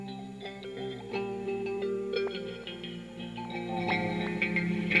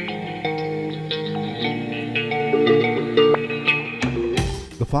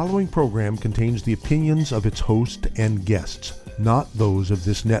following program contains the opinions of its host and guests, not those of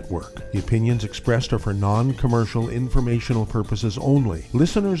this network. The opinions expressed are for non-commercial informational purposes only.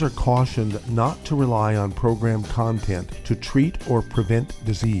 Listeners are cautioned not to rely on program content to treat or prevent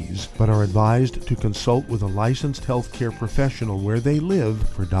disease, but are advised to consult with a licensed healthcare professional where they live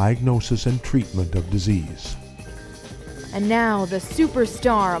for diagnosis and treatment of disease. And now, the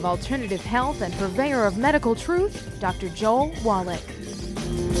superstar of alternative health and purveyor of medical truth, Dr. Joel Wallach.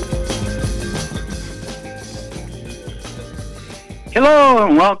 Hello,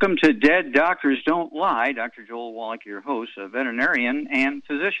 and welcome to Dead Doctors Don't Lie. Dr. Joel Wallach, your host, a veterinarian and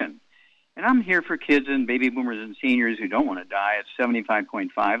physician. And I'm here for kids and baby boomers and seniors who don't want to die at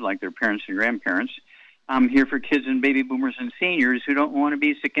 75.5 like their parents and grandparents. I'm here for kids and baby boomers and seniors who don't want to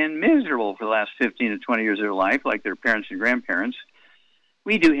be sick and miserable for the last 15 to 20 years of their life like their parents and grandparents.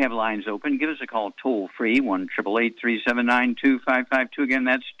 We do have lines open. Give us a call toll-free, 1-888-379-2552. Again,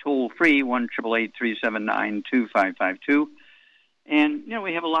 that's toll-free, 1-888-379-2552. And,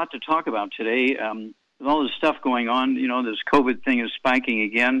 we have a lot to talk about today. With all this stuff going on, this COVID thing is spiking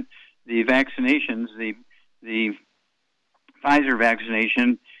again. The vaccinations, the Pfizer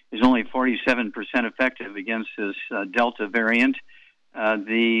vaccination is only 47% effective against this Delta variant.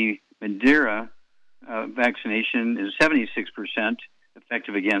 The Moderna vaccination is 76%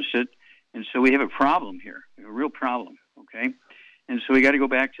 effective against it. And so we have a problem here, a real problem, okay? And so we got to go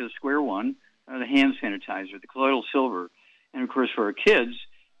back to square one, the hand sanitizer, the colloidal silver. And, of course, for our kids,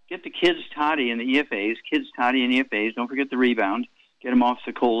 get the kids toddy and the EFAs, don't forget the rebound, get them off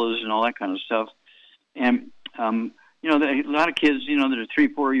the colas and all that kind of stuff. And, a lot of kids, that are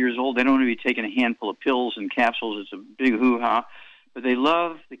 3-4 years old, they don't want to be taking a handful of pills and capsules. It's a big hoo-ha. But they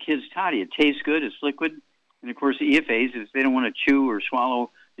love the kids toddy. It tastes good. It's liquid. And, of course, the EFAs, if they don't want to chew or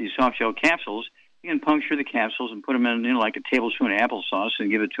swallow these soft-shell capsules, you can puncture the capsules and put them in, like a tablespoon of applesauce and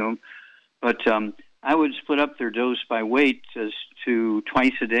give it to them. But I would split up their dose by weight as to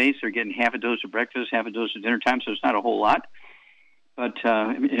twice a day. So they're getting half a dose at breakfast, half a dose at dinner time, so it's not a whole lot, but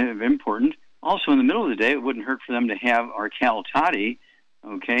important. Also, in the middle of the day, it wouldn't hurt for them to have our Cal Toddy,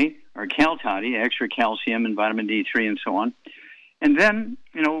 okay? Our Cal Toddy, extra calcium and vitamin D3 and so on. And then,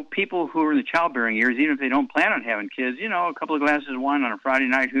 people who are in the childbearing years, even if they don't plan on having kids, a couple of glasses of wine on a Friday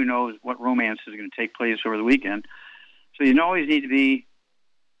night, who knows what romance is going to take place over the weekend. So you always need to be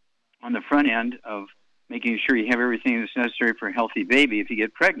on the front end of making sure you have everything that's necessary for a healthy baby if you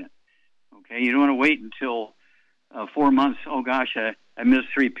get pregnant. Okay, you don't want to wait until 4 months. Oh gosh, I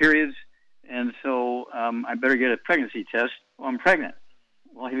missed 3 periods, and so I better get a pregnancy test. Well, I'm pregnant.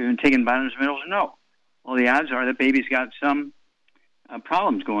 Well, have you been taking vitamins and minerals? No. Well, the odds are that baby's got some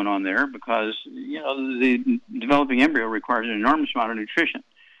problems going on there because the developing embryo requires an enormous amount of nutrition.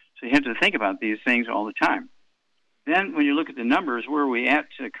 So you have to think about these things all the time. Then when you look at the numbers, where are we at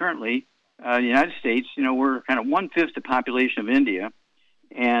currently? The United States, we're kind of 1/5 the population of India.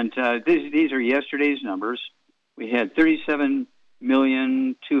 And these are yesterday's numbers. We had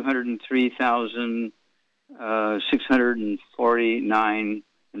 37,203,649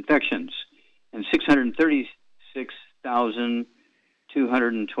 infections and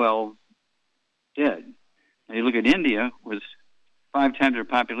 636,212 dead. Now you look at India with 5 times their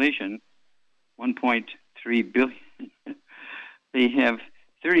population, 1.3 billion. They have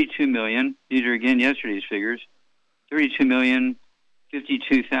 32 million. These are, again, yesterday's figures.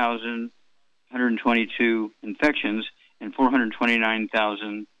 32,052,122 infections and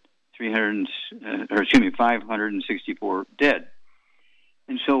 564 dead.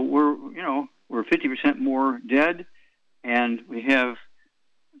 And so we're 50% more dead, and we have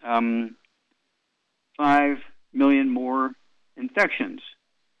 5 million more infections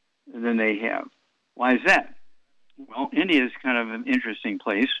than they have. Why is that? Well, India is kind of an interesting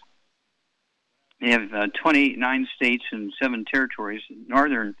place. They have 29 states and 7 territories.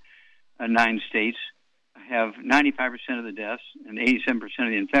 Northern 9 states have 95% of the deaths and 87%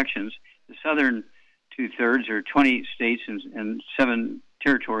 of the infections. The southern 2/3, or 20 states and 7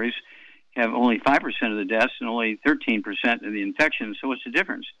 territories, have only 5% of the deaths and only 13% of the infections. So what's the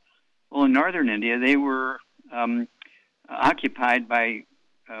difference? Well, in northern India, they were occupied by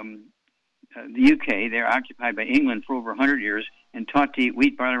the UK. They're occupied by England for over 100 years and taught to eat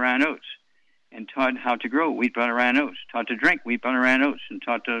wheat, barley, rye, and oats, and taught how to grow wheat, barley, rye, and oats, taught to drink wheat, barley, rye, and oats, and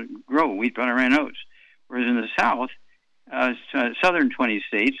taught to grow wheat, barley, rye, and oats. Whereas in the south, southern 20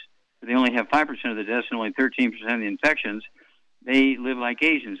 states, they only have 5% of the deaths and only 13% of the infections. They live like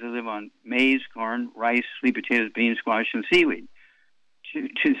Asians. They live on maize, corn, rice, sweet potatoes, beans, squash, and seaweed. To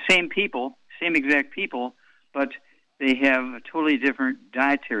the same people, same exact people, but they have a totally different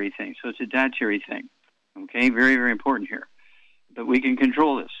dietary thing. So it's a dietary thing. Okay, very, very important here. but we can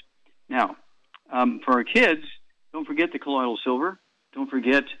control this. Now, for our kids, don't forget the colloidal silver. Don't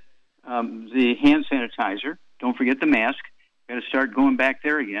forget the hand sanitizer. Don't forget the mask. Got to start going back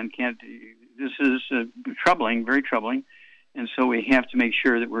there again. This is troubling, very troubling. And so we have to make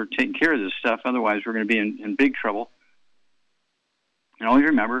sure that we're taking care of this stuff. Otherwise, we're going to be in big trouble. And always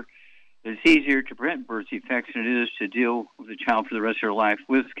remember that it's easier to prevent birth defects than it is to deal with a child for the rest of their life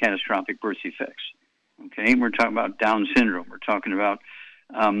with catastrophic birth defects. Okay? We're talking about Down syndrome. We're talking about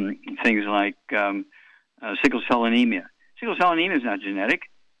things like sickle cell anemia. Sickle cell anemia is not genetic.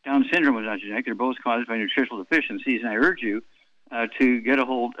 Down syndrome is not genetic. They're both caused by nutritional deficiencies. And I urge you to get a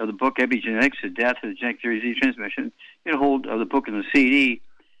hold of the book Epigenetics, The Death of the Genetic Theory of Disease Transmission. Get a hold of the book in the CD,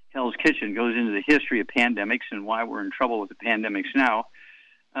 Hell's Kitchen, goes into the history of pandemics and why we're in trouble with the pandemics now.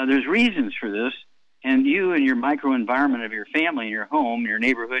 There's reasons for this, and you and your microenvironment of your family, your home, your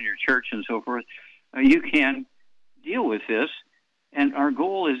neighborhood, your church, and so forth, you can deal with this. And our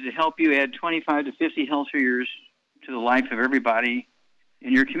goal is to help you add 25 to 50 healthier years to the life of everybody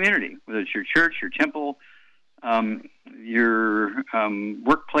in your community, whether it's your church, your temple, your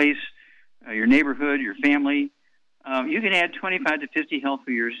workplace, your neighborhood, your family. You can add 25 to 50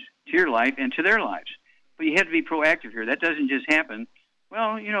 healthy years to your life and to their lives. But you have to be proactive here. That doesn't just happen.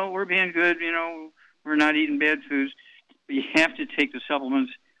 Well, we're being good, we're not eating bad foods. But you have to take the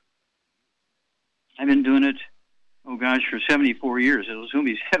supplements. I've been doing it, for 74 years. It'll soon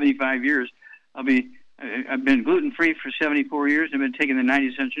be 75 years. I've been gluten-free for 74 years. I've been taking the 90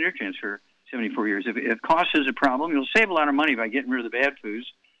 essential nutrients for 74 years. If cost is a problem, you'll save a lot of money by getting rid of the bad foods.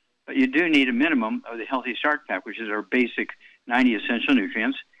 But you do need a minimum of the Healthy Start Pack, which is our basic 90 essential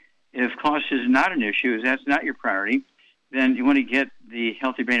nutrients. If cost is not an issue, if that's not your priority, then you want to get the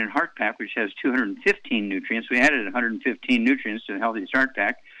Healthy Brain and Heart Pack, which has 215 nutrients. We added 115 nutrients to the Healthy Start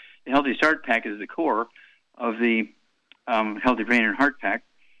Pack. The Healthy Start Pack is the core of the Healthy Brain and Heart Pack.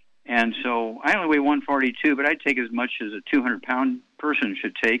 And so I only weigh 142, but I take as much as a 200-pound person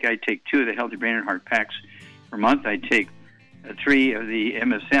should take. I take 2 of the Healthy Brain and Heart Packs per month. I take 3 of the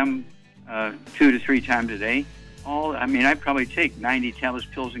MSM 2 to 3 times a day. I probably take 90 tablets,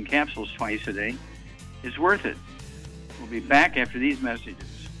 pills, and capsules twice a day. It's worth it. We'll be back after these messages.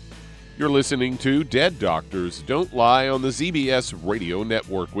 You're listening to Dead Doctors Don't Lie on the ZBS Radio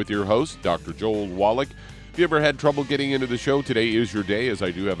Network with your host, Dr. Joel Wallach. If you ever had trouble getting into the show, today is your day, as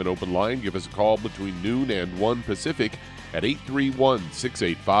I do have an open line. Give us a call between noon and 1 Pacific at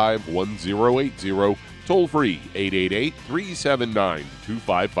 831-685-1080. Toll free,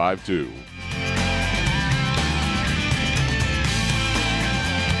 888-379-2552.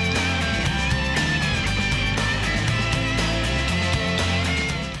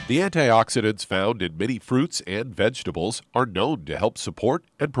 The antioxidants found in many fruits and vegetables are known to help support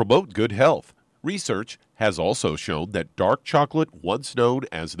and promote good health. Research has also shown that dark chocolate, once known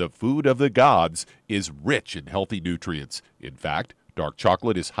as the food of the gods, is rich in healthy nutrients. In fact, dark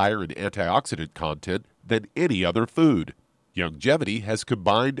chocolate is higher in antioxidant content than any other food. Youngevity has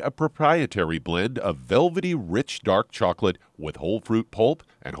combined a proprietary blend of velvety rich dark chocolate with whole fruit pulp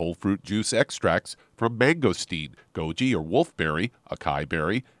and whole fruit juice extracts from mangosteen, goji or wolfberry, acai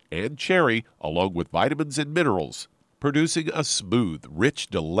berry, and cherry, along with vitamins and minerals, producing a smooth, rich,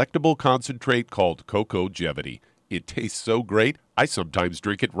 delectable concentrate called Cocogevity. It tastes so great, I sometimes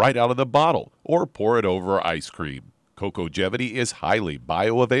drink it right out of the bottle or pour it over ice cream. Cocogevity is highly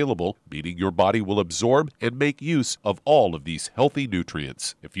bioavailable, meaning your body will absorb and make use of all of these healthy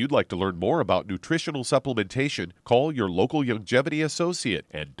nutrients. If you'd like to learn more about nutritional supplementation, call your local Youngevity associate,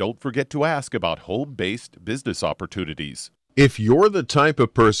 and don't forget to ask about home-based business opportunities. If you're the type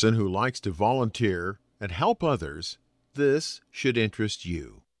of person who likes to volunteer and help others, this should interest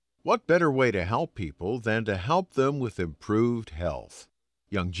you. What better way to help people than to help them with improved health?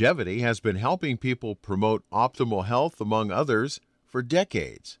 Youngevity has been helping people promote optimal health, among others, for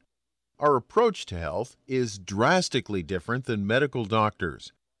decades. Our approach to health is drastically different than medical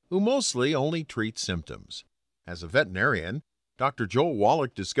doctors, who mostly only treat symptoms. As a veterinarian, Dr. Joel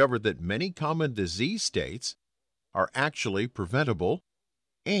Wallach discovered that many common disease states are actually preventable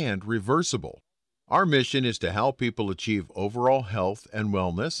and reversible. Our mission is to help people achieve overall health and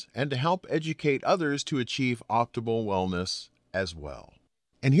wellness, and to help educate others to achieve optimal wellness as well.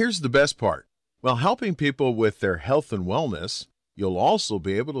 And here's the best part. While helping people with their health and wellness, you'll also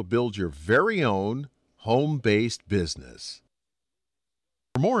be able to build your very own home-based business.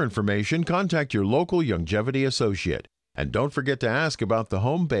 For more information, contact your local Youngevity associate. And don't forget to ask about the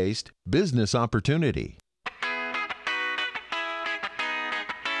home-based business opportunity.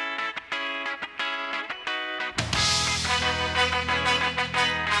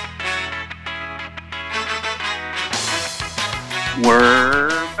 We're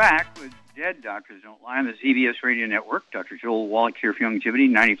back with Dead Doctors Don't Lie on the CBS Radio Network. Dr. Joel Wallach here for Youngevity,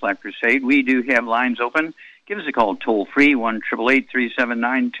 90 Flat Crusade. We do have lines open. Give us a call toll-free,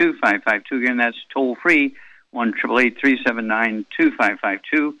 1-888-379-2552. Again, that's toll-free,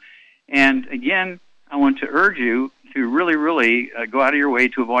 1-888-379-2552. And again, I want to urge you to really go out of your way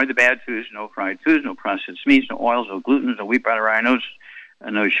to avoid the bad foods, no fried foods, no processed meats, no oils, no gluten, no wheat, butter, rye, no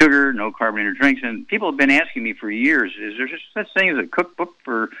sugar, no carbonated drinks. And people have been asking me for years, is there just such thing as a cookbook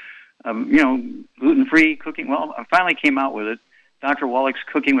for, gluten-free cooking? Well, I finally came out with it, Dr. Wallach's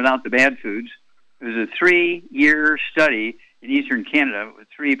Cooking Without the Bad Foods. It was a 3-year study in Eastern Canada with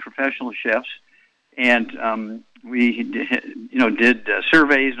 3 professional chefs, and we did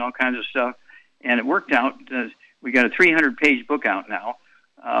surveys and all kinds of stuff, and it worked out. We got a 300-page book out now,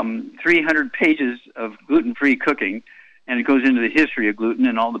 300 pages of gluten-free cooking, and it goes into the history of gluten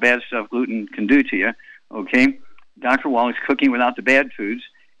and all the bad stuff gluten can do to you, okay? Dr. Wallach's Cooking Without the Bad Foods,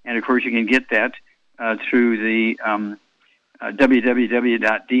 and, of course, you can get that through the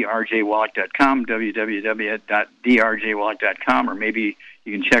www.drjwallach.com, www.drjwallach.com, or maybe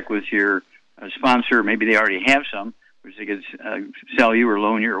you can check with your sponsor. Maybe they already have some, which they could sell you or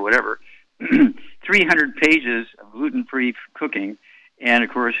loan you or whatever. 300 pages of gluten-free cooking, and, of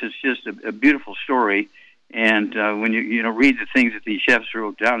course, it's just a beautiful story. And when you read the things that these chefs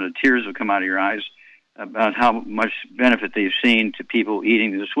wrote down, the tears will come out of your eyes about how much benefit they've seen to people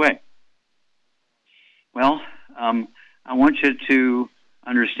eating this way. Well, I want you to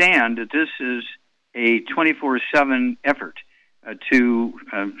understand that this is a 24/7 effort to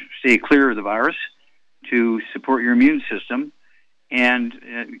stay clear of the virus, to support your immune system. And,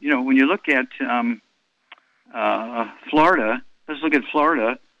 when you look at Florida, let's look at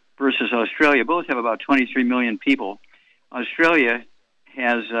Florida versus Australia. Both have about 23 million people. Australia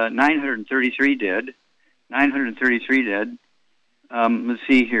has 933 dead. 933 dead. Let's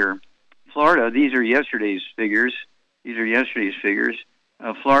see here. Florida, these are yesterday's figures.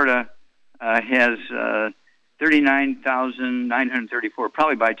 Florida has 39,934.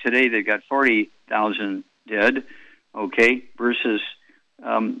 Probably by today they've got 40,000 dead. Okay, versus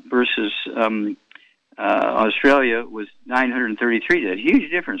Australia was 933 dead. Huge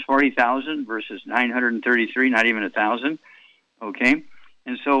difference, 40,000 versus 933, not even 1,000. Okay,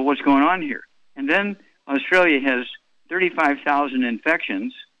 and so what's going on here? And then Australia has 35,000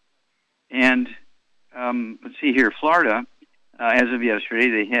 infections, and let's see here, Florida, as of yesterday,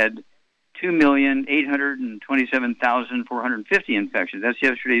 they had 2,827,450 infections. That's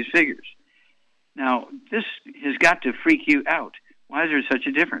yesterday's figures. Now, this has got to freak you out. Why is there such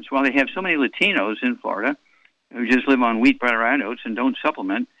a difference? Well, they have so many Latinos in Florida who just live on wheat, butter, rye oats and don't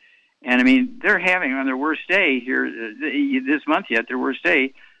supplement. And, I mean, they're having on their worst day here this month yet, their worst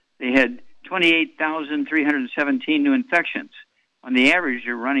day, they had 28,317 new infections. On the average,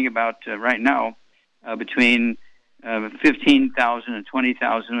 you're running about, right now, between 15,000 and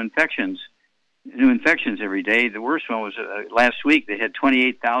 20,000 new infections every day. The worst one was last week. They had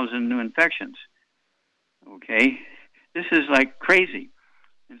 28,000 new infections. Okay? This is like crazy.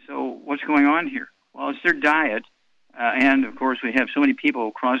 And so what's going on here? Well, it's their diet. And, of course, we have so many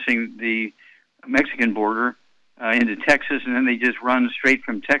people crossing the Mexican border into Texas, and then they just run straight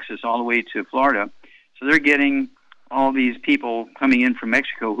from Texas all the way to Florida. So they're getting all these people coming in from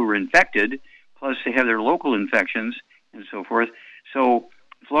Mexico who are infected, plus they have their local infections and so forth. So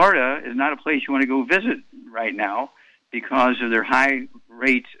Florida is not a place you want to go visit right now because of their high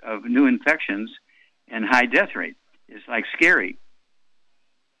rate of new infections and high death rate. It's like scary.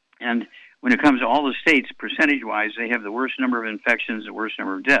 And when it comes to all the states, percentage-wise, they have the worst number of infections, the worst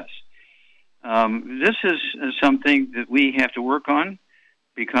number of deaths. This is something that we have to work on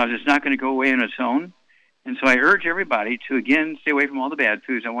because it's not going to go away on its own. And so I urge everybody to, again, stay away from all the bad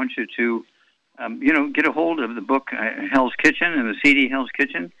foods. I want you to, get a hold of the book Hell's Kitchen and the CD Hell's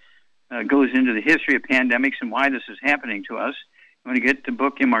Kitchen. Goes into the history of pandemics and why this is happening to us. You want to get the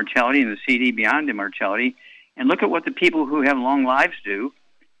book Immortality and the CD Beyond Immortality and look at what the people who have long lives do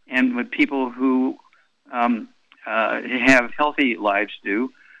and what people who have healthy lives do,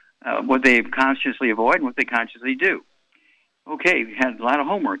 what they consciously avoid and what they consciously do. Okay, we had a lot of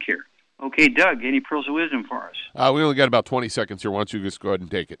homework here. Okay, Doug, any pearls of wisdom for us? We only got about 20 seconds here. Why don't you just go ahead and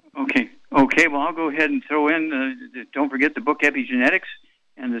take it? Okay, well, I'll go ahead and throw in, don't forget the book Epigenetics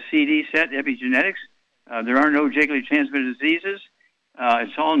and the CD set Epigenetics. There are no genetically transmitted diseases.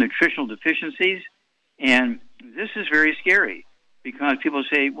 It's all nutritional deficiencies. And this is very scary because people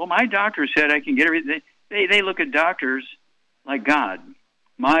say, well, my doctor said I can get everything. They look at doctors like God.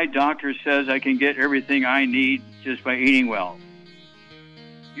 My doctor says I can get everything I need just by eating well.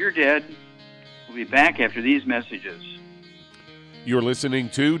 You're dead. We'll be back after these messages. You're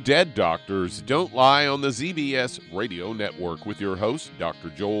listening to Dead Doctors Don't Lie on the ZBS Radio Network with your host, Dr.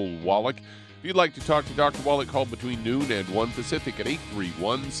 Joel Wallach. If you'd like to talk to Dr. Wallach, call between noon and 1 Pacific at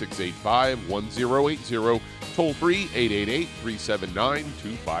 831-685-1080, toll free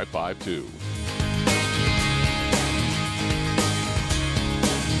 888-379-2552.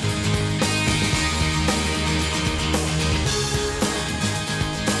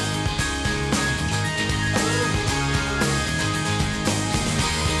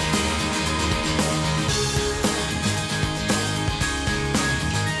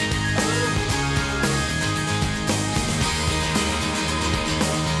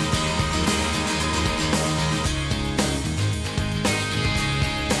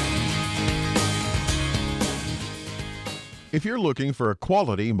 If you're looking for a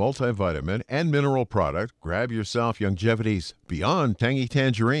quality multivitamin and mineral product, grab yourself Youngevity's Beyond Tangy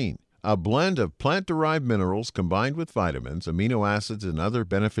Tangerine, a blend of plant-derived minerals combined with vitamins, amino acids, and other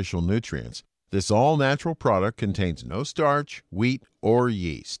beneficial nutrients. This all-natural product contains no starch, wheat, or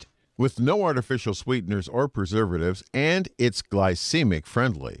yeast, with no artificial sweeteners or preservatives, and it's glycemic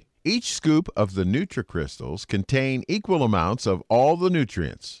friendly. Each scoop of the NutriCrystals contain equal amounts of all the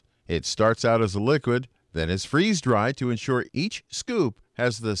nutrients. It starts out as a liquid, then is freeze-dried to ensure each scoop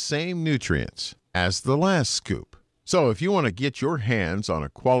has the same nutrients as the last scoop. So if you want to get your hands on a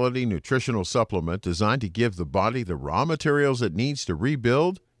quality nutritional supplement designed to give the body the raw materials it needs to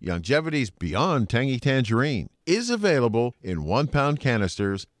rebuild, Youngevity's Beyond Tangy Tangerine is available in 1-pound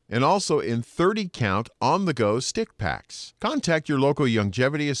canisters and also in 30-count on-the-go stick packs. Contact your local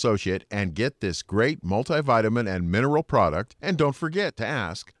Youngevity associate and get this great multivitamin and mineral product. And don't forget to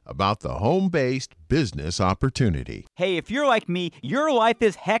ask about the home-based business opportunity. Hey, if you're like me, your life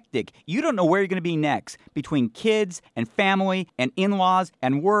is hectic. You don't know where you're going to be next. Between kids and family and in-laws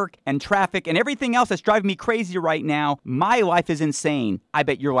and work and traffic and everything else that's driving me crazy right now, my life is insane. I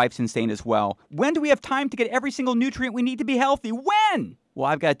bet your life's insane as well. When do we have time to get every single nutrient we need to be healthy? When? Well,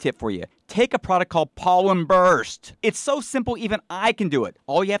 I've got a tip for you. Take a product called Pollen Burst. It's so simple, even I can do it.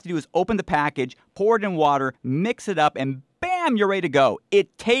 All you have to do is open the package, pour it in water, mix it up, and bam, you're ready to go.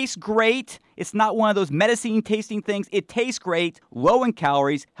 It tastes great. It's not one of those medicine-tasting things. It tastes great, low in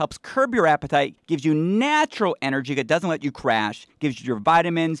calories, helps curb your appetite, gives you natural energy that doesn't let you crash, gives you your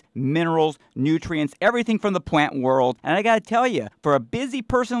vitamins, minerals, nutrients, everything from the plant world. And I got to tell you, for a busy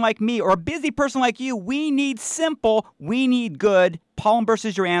person like me or a busy person like you, we need simple, we need good. Pollen Burst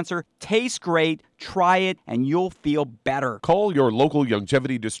is your answer. Tastes great. Try it, and you'll feel better. Call your local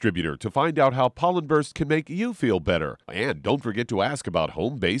Youngevity distributor to find out how Pollen Burst can make you feel better. And don't forget to ask about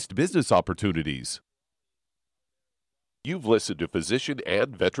home-based business opportunities. You've listened to physician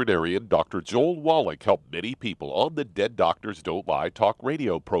and veterinarian Dr. Joel Wallach help many people on the Dead Doctors Don't Lie talk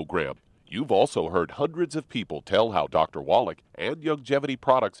radio program. You've also heard hundreds of people tell how Dr. Wallach and Youngevity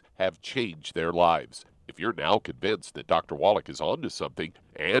products have changed their lives. If you're now convinced that Dr. Wallach is onto something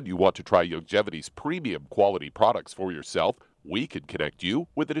and you want to try Youngevity's premium quality products for yourself, we can connect you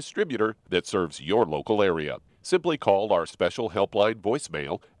with a distributor that serves your local area. Simply call our special helpline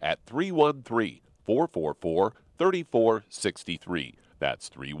voicemail at 313-444-3463. That's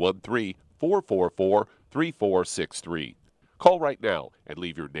 313-444-3463. Call right now and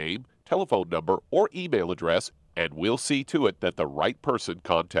leave your name, telephone number, or email address, and we'll see to it that the right person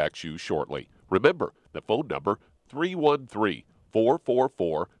contacts you shortly. Remember, the phone number,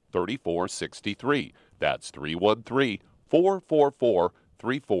 313-444-3463. That's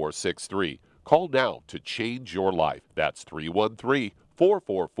 313-444-3463. Call now to change your life. That's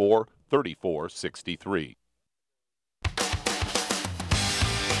 313-444-3463.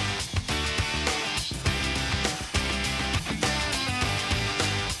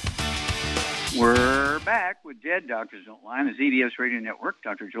 We're back with Dead Doctors Don't Lie on the ZBS Radio Network.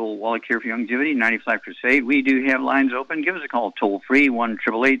 Dr. Joel Wallach here for Youngevity, 95 Crusade. We do have lines open. Give us a call toll-free,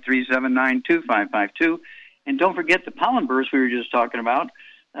 1-888-379-2552. And don't forget the Pollen Burst we were just talking about.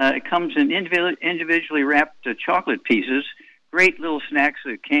 It comes in individually wrapped chocolate pieces, great little snacks,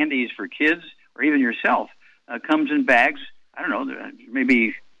 candies for kids or even yourself. Comes in bags. I don't know,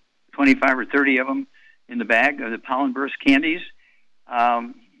 maybe 25 or 30 of them in the bag of the Pollen Burst candies.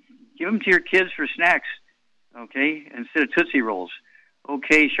 Give them to your kids for snacks, okay, instead of Tootsie Rolls.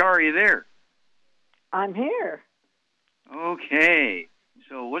 Okay, Shar, are you there? I'm here. Okay.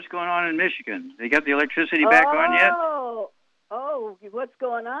 So what's going on in Michigan? They got the electricity back on yet? Oh, what's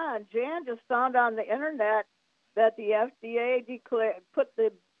going on? Jan just found on the Internet that the FDA put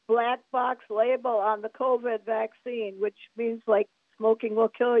the black box label on the COVID vaccine, which means like smoking will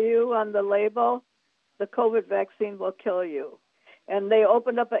kill you on the label. The COVID vaccine will kill you. And they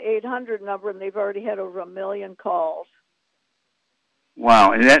opened up an 800 number, and they've already had over 1 million calls.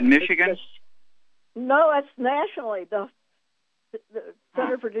 Wow, is that in Michigan? No, that's nationally. The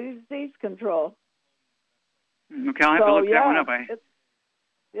Center for Disease Control. Okay, I'll have to look that one up.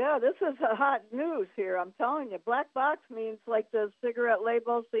 This is hot news here. I'm telling you, black box means like the cigarette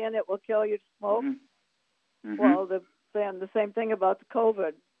label saying it will kill you to smoke. Mm-hmm. Well, saying the same thing about the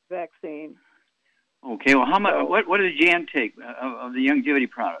COVID vaccine. Okay, well, how much? What does Jan take of the Youngevity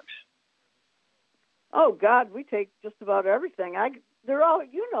products? Oh God, we take just about everything. They're all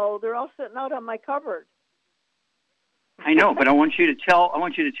sitting out on my cupboard. I know, but I want you to tell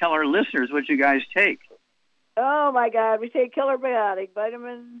our listeners what you guys take. Oh my God, we take Killer Biotic,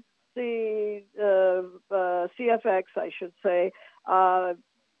 vitamin C, CFX, I should say,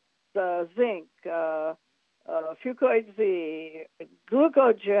 zinc, Fucoid Z,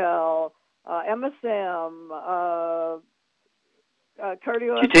 Glucogel, MSM,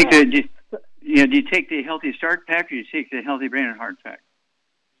 cardio. Do you take the Healthy Start pack, or do you take the Healthy Brain and Heart pack?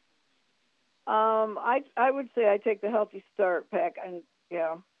 I would say I take the Healthy Start pack,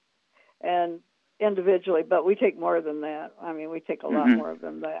 and individually, but we take more than that. I mean, we take a lot more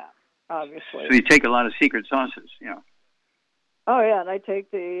than that, obviously. So you take a lot of secret sauces, yeah. Oh yeah, and I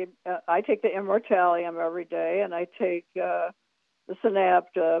take the Immortalium every day, and I take the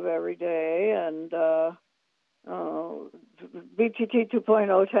Synaptive every day, and BTT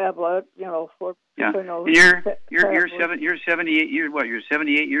 2.0 tablet, 4.0. Yeah. And you're 78 years. What? You're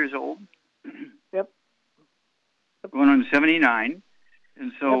 78 years old. Yep. Going on 79,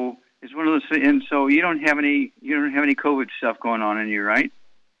 and so. Yep. It's one of those, and so you don't have any COVID stuff going on in you, right?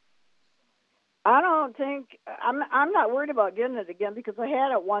 I don't think I'm not worried about getting it again because I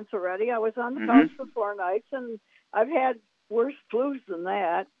had it once already. I was on the couch for 4 nights, and I've had worse flus than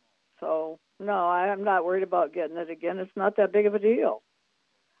that. So no, I'm not worried about getting it again. It's not that big of a deal.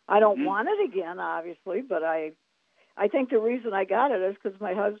 I don't want it again, obviously, but I think the reason I got it is because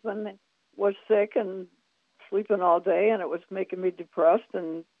my husband was sick and sleeping all day, and it was making me depressed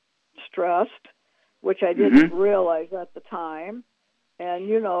and stressed, which I didn't realize at the time. And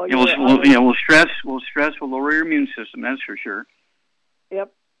stress will lower your immune system, that's for sure.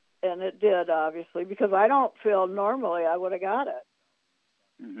 Yep, and it did, obviously, because I don't feel normally I would have got it.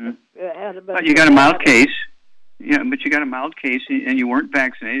 But you got a mild case. Yeah, but you got a mild case, and you weren't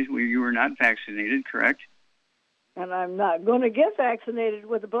vaccinated. You were not vaccinated, correct? And I'm not going to get vaccinated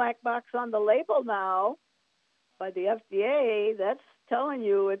with a black box on the label now by the FDA. That's telling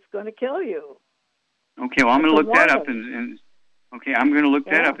you it's going to kill you. Okay, well, I'm going to look that up and I'm going to look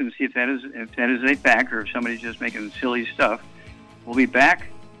that up and see if that is a fact or if somebody's just making silly stuff. We'll be back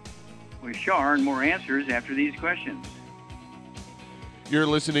with Shar and more answers after these questions. You're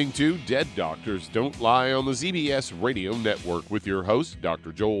listening to Dead Doctors Don't Lie on the ZBS Radio Network with your host,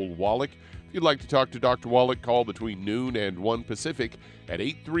 Dr. Joel Wallach. If you'd like to talk to Dr. Wallach, call between noon and 1 Pacific at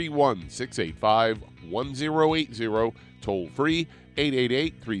 831-685-1080, toll free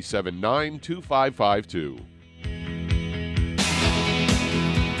 888-379-2552.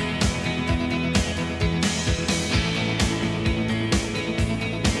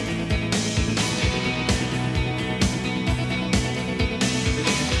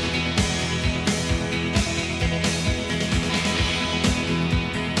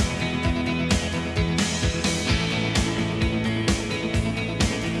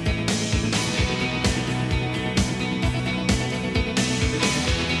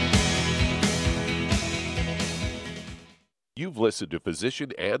 You've listened to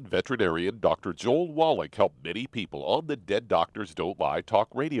physician and veterinarian Dr. Joel Wallach help many people on the Dead Doctors Don't Lie talk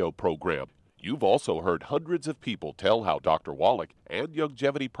radio program. You've also heard hundreds of people tell how Dr. Wallach and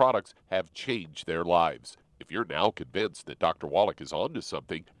Youngevity products have changed their lives. If you're now convinced that Dr. Wallach is onto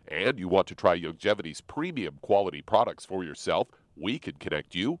something and you want to try Youngevity's premium quality products for yourself, we can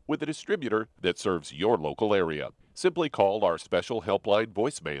connect you with a distributor that serves your local area. Simply call our special helpline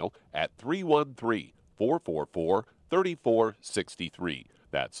voicemail at 313-444-3463.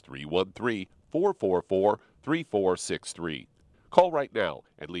 That's 313-444-3463. Call right now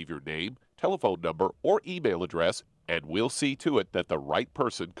and leave your name, telephone number, or email address, and we'll see to it that the right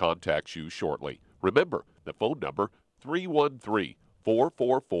person contacts you shortly. Remember, the phone number,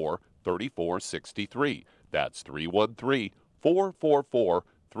 313-444-3463. That's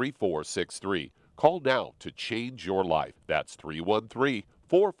 313-444-3463. Call now to change your life. That's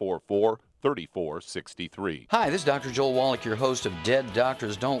 313-444-3463. Hi, this is Dr. Joel Wallach, your host of Dead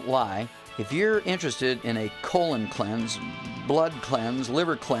Doctors Don't Lie. If you're interested in a colon cleanse, blood cleanse,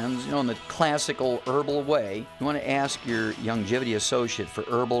 liver cleanse, in the classical herbal way, you want to ask your Youngevity associate for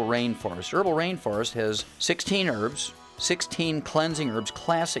Herbal Rainforest. Herbal Rainforest has 16 herbs, 16 cleansing herbs,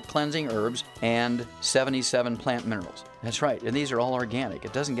 classic cleansing herbs, and 77 plant minerals. That's right, and these are all organic.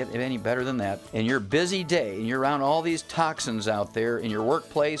 It doesn't get any better than that. In your busy day, and you're around all these toxins out there, in your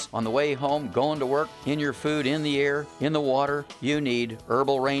workplace, on the way home, going to work, in your food, in the air, in the water, you need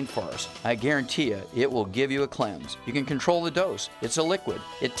Herbal Rainforest. I guarantee you, it will give you a cleanse. You can control the dose. It's a liquid.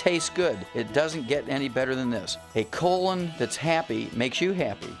 It tastes good. It doesn't get any better than this. A colon that's happy makes you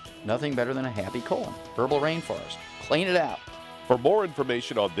happy. Nothing better than a happy colon. Herbal Rainforest. Clean it out. For more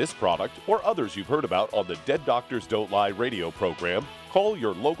information on this product or others you've heard about on the Dead Doctors Don't Lie radio program, call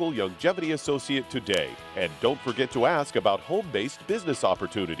your local Youngevity associate today. And don't forget to ask about home-based business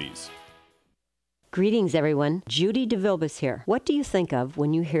opportunities. Greetings, everyone. Judy DeVilbus here. What do you think of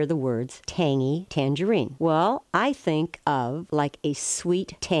when you hear the words tangy tangerine? Well, I think of like a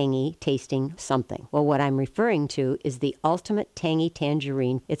sweet, tangy tasting something. Well, what I'm referring to is the Ultimate Tangy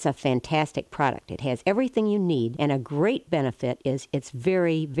Tangerine. It's a fantastic product. It has everything you need, and a great benefit is it's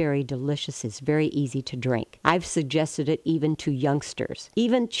very, very delicious. It's very easy to drink. I've suggested it even to youngsters.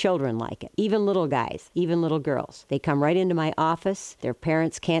 Even children like it. Even little guys. Even little girls. They come right into my office. Their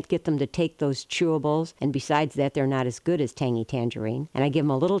parents can't get them to take those chewables, and besides that, they're not as good as Tangy Tangerine. And I give them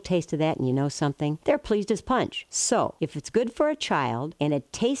a little taste of that, and you know something? They're pleased as punch. So, if it's good for a child and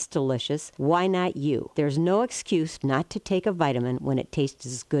it tastes delicious, why not you? There's no excuse not to take a vitamin when it tastes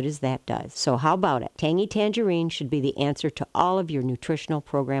as good as that does. So how about it? Tangy Tangerine should be the answer to all of your nutritional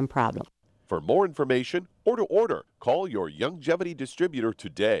program problems. For more information or to order, call your Youngevity distributor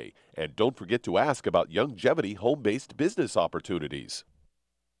today. And don't forget to ask about Youngevity home-based business opportunities.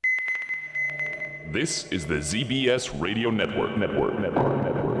 This is the ZBS Radio Network.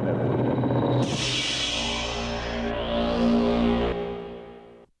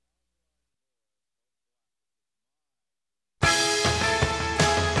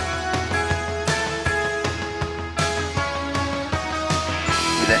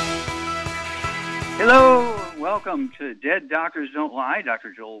 Hello, welcome to Dead Doctors Don't Lie.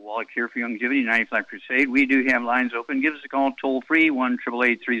 Dr. Joel Wallach here for Youngevity 95 Crusade. We do have lines open. Give us a call toll-free,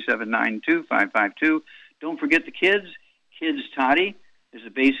 1-888-379-2552. Don't forget the Kids Toddy is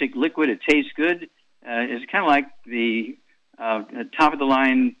a basic liquid. It tastes good. It's kind of like the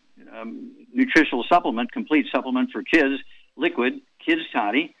top-of-the-line nutritional supplement, complete supplement for kids, liquid, Kids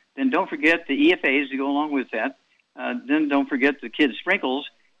Toddy. Then don't forget the EFAs to go along with that. Then don't forget the Kids Sprinkles.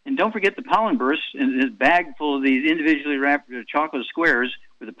 And don't forget the pollen bursts in this bag full of these individually wrapped chocolate squares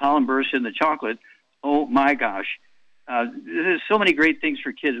with the pollen bursts in the chocolate. Oh, my gosh. There's so many great things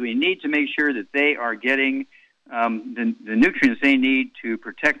for kids. We need to make sure that they are getting the nutrients they need to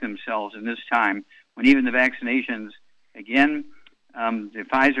protect themselves in this time when even the vaccinations, again, the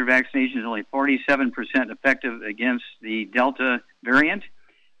Pfizer vaccination is only 47% effective against the Delta variant.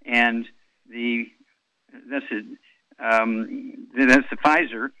 And that's the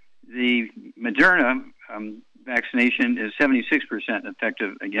Pfizer. The Moderna vaccination is 76%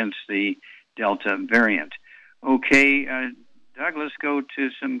 effective against the Delta variant. Okay, Doug, let's go to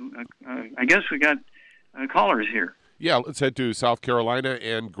some, I guess we got callers here. Yeah, let's head to South Carolina.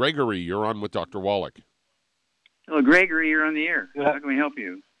 And Gregory, you're on with Dr. Wallach. Hello, Gregory, you're on the air. How can we help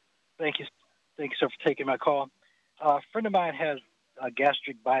you? Thank you, sir, for taking my call. A friend of mine has a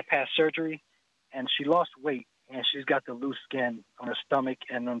gastric bypass surgery, and she lost weight, and she's got the loose skin on her stomach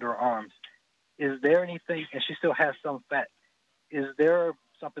and under her arms. Is there anything, and she still has some fat, is there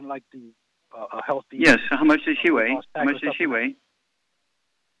something like the a healthy... Yes, how much does she weigh? How much does she weigh?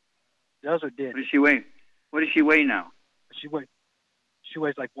 Does or did? What does she weigh? What does she weigh now? She weighs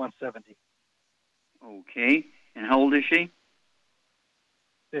like 170. Okay, and how old is she?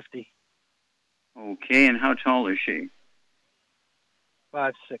 50. Okay, and how tall is she?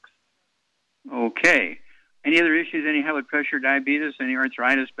 5'6". Okay. Any other issues, any high blood pressure, diabetes, any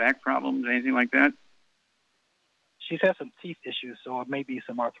arthritis, back problems, anything like that? She's had some teeth issues, so it may be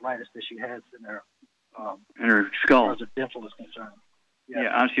some arthritis that she has in her skull. As far as her dental is concerned.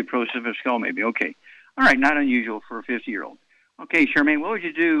 Yeah, osteoporosis of her skull maybe. Okay. All right, not unusual for a 50-year-old. Okay, Charmaine, what would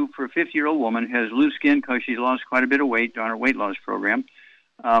you do for a 50-year-old woman who has loose skin because she's lost quite a bit of weight on her weight loss program?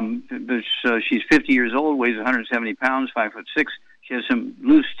 She's 50 years old, weighs 170 pounds, 5'6". She has some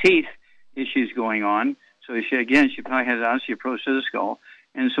loose teeth issues going on. So she probably has osteoporosis of the skull.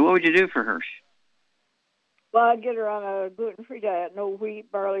 And so what would you do for her? Well, I'd get her on a gluten-free diet. No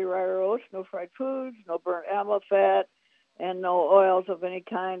wheat, barley, rye, or oats, no fried foods, no burnt animal fat, and no oils of any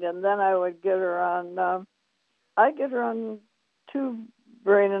kind. And then I would get her on, 2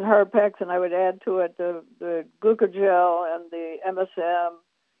 brain and heart packs, and I would add to it the glucogel and the MSM,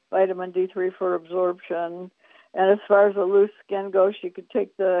 vitamin D3 for absorption. And as far as the loose skin goes, she could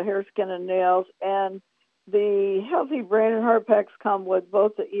take the hair, skin, and nails and the Healthy Brain and Heart Packs come with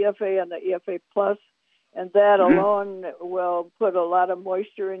both the EFA and the EFA Plus, and that alone will put a lot of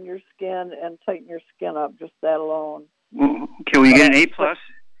moisture in your skin and tighten your skin up, just that alone. Well, okay, well, you get an A+.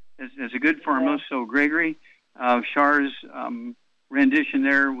 It's a good formula, so Gregory, Char's rendition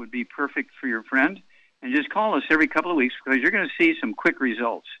there would be perfect for your friend. And just call us every couple of weeks because you're going to see some quick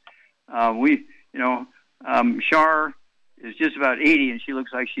results. Char is just about 80 and she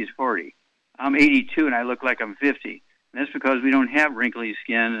looks like she's 40. I'm 82 and I look like I'm 50. And that's because we don't have wrinkly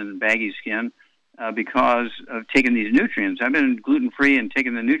skin and baggy skin because of taking these nutrients. I've been gluten-free and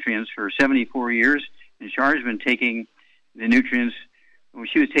taking the nutrients for 74 years, and Char's been taking the nutrients. Well,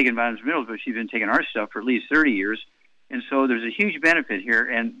 she was taking vitamins and minerals, but she's been taking our stuff for at least 30 years. And so there's a huge benefit here,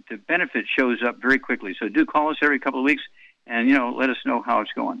 and the benefit shows up very quickly. So do call us every couple of weeks and, let us know how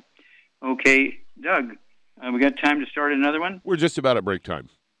it's going. Okay, Doug, we got time to start another one? We're just about at break time.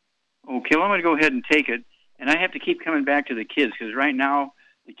 Okay, well, I'm going to go ahead and take it. And I have to keep coming back to the kids because right now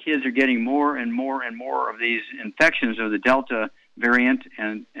the kids are getting more and more and more of these infections of the Delta variant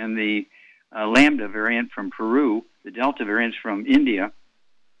and the Lambda variant from Peru, the Delta variants from India.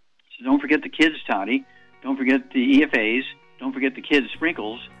 So don't forget the kids' toddy. Don't forget the EFAs. Don't forget the kids'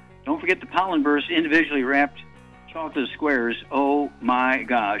 sprinkles. Don't forget the pollen burst individually wrapped chocolate squares. Oh, my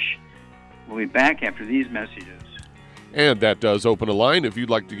gosh. We'll be back after these messages. And that does open a line. If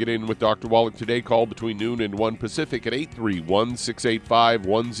you'd like to get in with Dr. Wallach today, call between noon and 1 Pacific at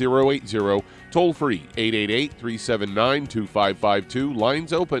 831-685-1080. Toll free, 888-379-2552.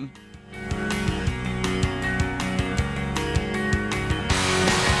 Lines open.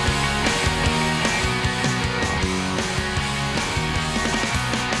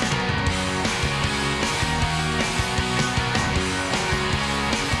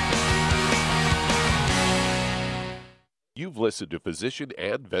 You've listened to physician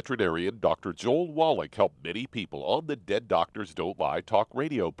and veterinarian Dr. Joel Wallach help many people on the Dead Doctors Don't Lie talk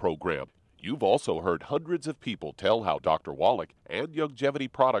radio program. You've also heard hundreds of people tell how Dr. Wallach and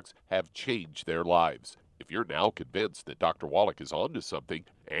Youngevity products have changed their lives. If you're now convinced that Dr. Wallach is onto something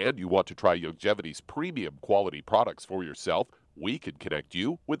and you want to try Youngevity's premium quality products for yourself, we can connect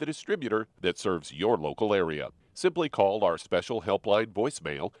you with a distributor that serves your local area. Simply call our special helpline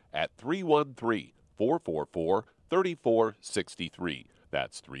voicemail at 313-444-3463.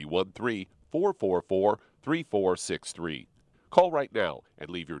 That's 313-444-3463. Call right now and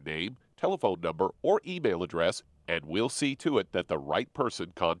leave your name, telephone number, or email address, and we'll see to it that the right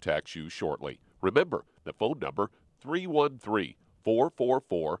person contacts you shortly. Remember, the phone number,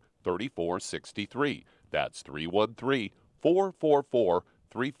 313-444-3463. That's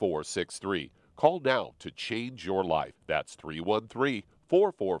 313-444-3463. Call now to change your life. That's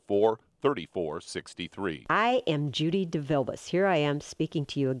 313-444-3463. 3463. I am Judy DeVilbus. Here I am speaking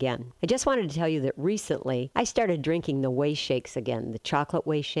to you again. I just wanted to tell you that recently I started drinking the Whey Shakes again, the chocolate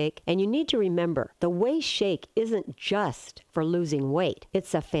Whey Shake. And you need to remember, the Whey Shake isn't just for losing weight.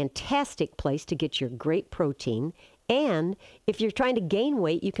 It's a fantastic place to get your great protein. And if you're trying to gain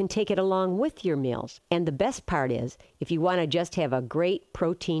weight, you can take it along with your meals. And the best part is, if you want to just have a great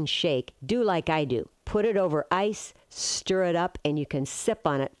protein shake, do like I do. Put it over ice, stir it up, and you can sip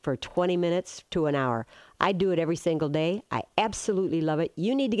on it for 20 minutes to an hour. I do it every single day. I absolutely love it.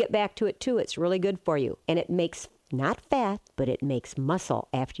 You need to get back to it too. It's really good for you. And it makes not fat, but it makes muscle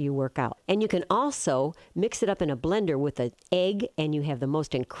after you work out. And you can also mix it up in a blender with an egg, and you have the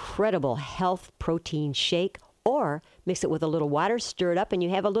most incredible health protein shake. Or mix it with a little water, stir it up, and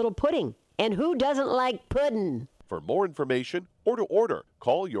you have a little pudding. And who doesn't like pudding? For more information or to order,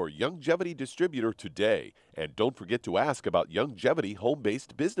 call your Youngevity distributor today. And don't forget to ask about Youngevity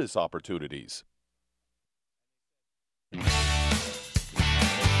home-based business opportunities.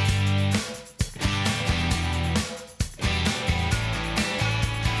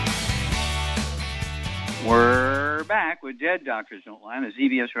 We're back with Dead Doctors Don't Lie on the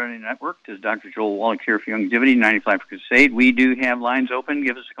ZBS Radio Network. This is Dr. Joel Wallach here for Youngevity, 95 for Crusade. We do have lines open.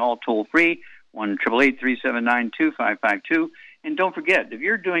 Give us a call toll-free, 1-888-379-2552. And don't forget, if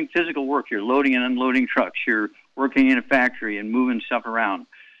you're doing physical work, you're loading and unloading trucks, you're working in a factory and moving stuff around,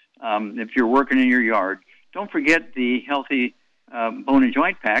 if you're working in your yard, don't forget the Healthy Bone and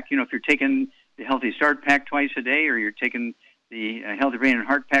Joint Pack. You know, if you're taking the Healthy Start Pack twice a day or you're taking the Healthy Brain and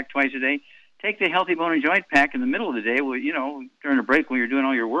Heart Pack twice a day, take the Healthy Bone and Joint Pack in the middle of the day, during a break when you're doing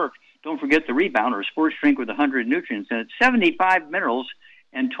all your work. Don't forget the Rebound or sports drink with 100 nutrients in it. 75 minerals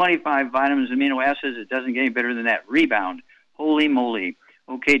and 25 vitamins and amino acids. It doesn't get any better than that. Rebound. Holy moly.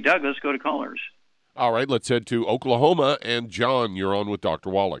 Okay, Doug, let's go to callers. All right, let's head to Oklahoma. And John, you're on with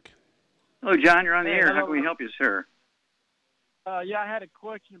Dr. Wallach. Hello, John. You're on the air. How can we help you, sir? I had a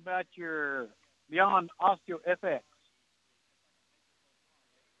question about your Beyond OsteoFX.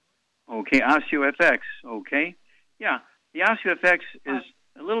 Okay, OsteoFX. Okay. Yeah, the OsteoFX is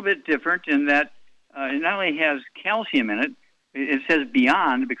a little bit different in that it not only has calcium in it, it says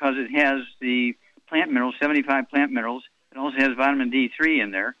beyond because it has the plant minerals, 75 plant minerals. It also has vitamin D3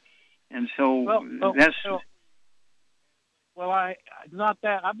 in there. And so that's... Well, not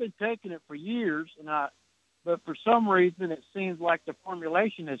that. I've been taking it for years, but for some reason it seems like the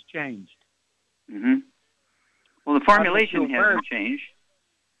formulation has changed. Mm-hmm. Well, the formulation hasn't changed.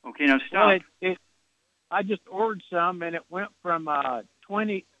 Okay, now stop. Well, I just ordered some, and it went from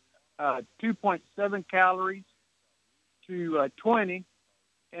 2.7 calories to 20,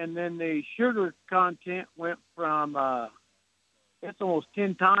 and then the sugar content went from, it's almost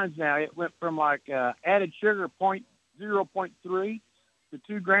 10 times now. It went from like added sugar 0.3 to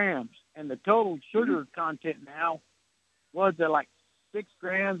 2 grams, and the total sugar content now was at like 6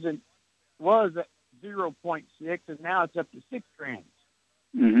 grams and was at 0.6, and now it's up to 6 grams.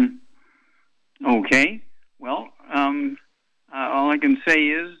 Mm-hmm. Okay. Well, all I can say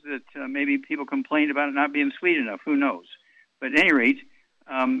is that maybe people complained about it not being sweet enough. Who knows? But at any rate,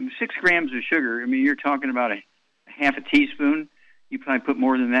 6 grams of sugar, I mean, you're talking about a half a teaspoon. You probably put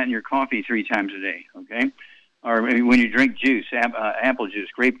more than that in your coffee 3 times a day, okay? Or maybe when you drink juice, apple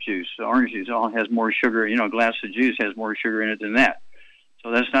juice, grape juice, orange juice, all has more sugar. You know, a glass of juice has more sugar in it than that. So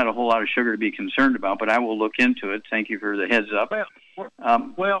that's not a whole lot of sugar to be concerned about, but I will look into it. Thank you for the heads up.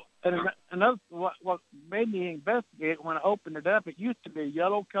 And another what made me investigate when I opened it up, it used to be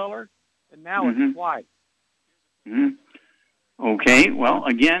yellow color, and now it's white. Mm-hmm. Okay. Well,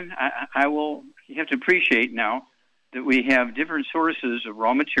 again, I will. You have to appreciate now that we have different sources of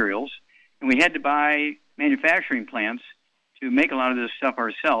raw materials, and we had to buy manufacturing plants to make a lot of this stuff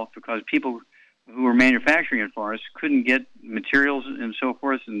ourselves because people who were manufacturing it for us couldn't get materials and so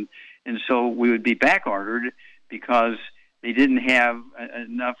forth, and so we would be back ordered because they didn't have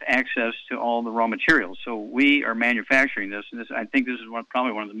enough access to all the raw materials. So we are manufacturing this, and I think this is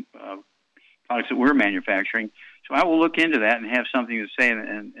probably one of the products that we're manufacturing. So I will look into that and have something to say,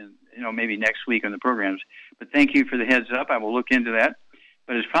 and maybe next week on the programs. But thank you for the heads up. I will look into that.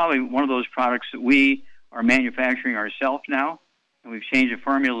 But it's probably one of those products that we are manufacturing ourselves now, and we've changed the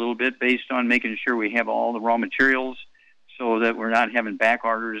formula a little bit based on making sure we have all the raw materials so that we're not having back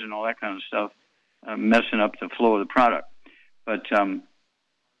orders and all that kind of stuff messing up the flow of the product. But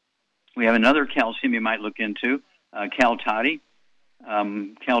we have another calcium you might look into, Cal Toddy.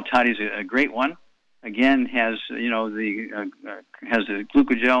 Cal Toddy is a great one. Again, has has the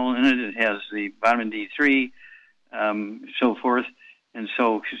glucogel in it. It has the vitamin D3, so forth. And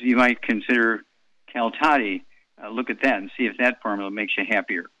so you might consider Cal Toddy. Look at that and see if that formula makes you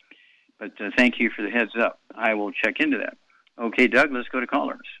happier. But thank you for the heads up. I will check into that. Okay, Doug, let's go to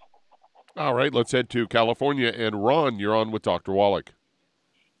callers. All right, let's head to California. And Ron, you're on with Dr. Wallach.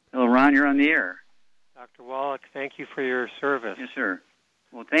 Hello, Ron, you're on the air. Dr. Wallach, thank you for your service. Yes, sir.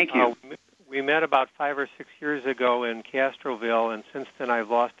 Well, thank you. We met about 5 or 6 years ago in Castroville, and since then I've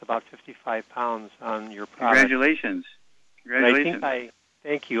lost about 55 pounds on your product. Congratulations. Congratulations.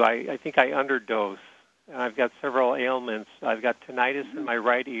 Thank you. I think I underdose. I've got several ailments. I've got tinnitus in my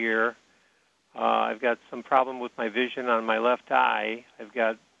right ear. I've got some problem with my vision on my left eye. I've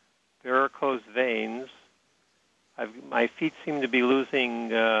got varicose veins. My feet seem to be losing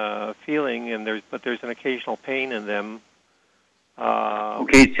feeling, but there's an occasional pain in them.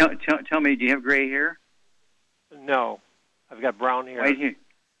 Okay, tell me, do you have gray hair? No, I've got brown hair. White hair.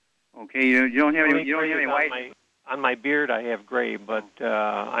 Okay, you don't have any white. On my beard, I have gray, but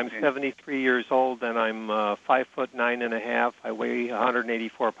I'm 73 years old, and I'm 5'9.5". I weigh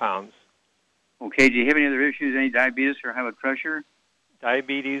 184 pounds. Okay, do you have any other issues, any diabetes or high blood pressure?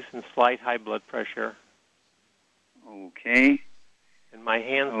 Diabetes and slight high blood pressure. Okay. And my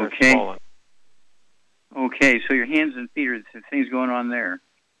hands are swollen. Okay, so your hands and feet are things going on there.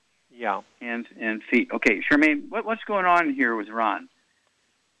 Yeah. Hands and feet. Okay, Charmaine, what's going on here with Ron?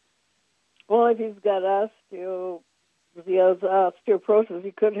 Well, if he's got osteoporosis,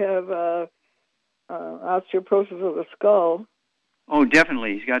 he could have osteoporosis of the skull. Oh,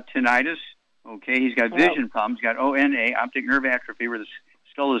 definitely. He's got tinnitus. Okay, he's got vision problems. He's got ONA, optic nerve atrophy, where the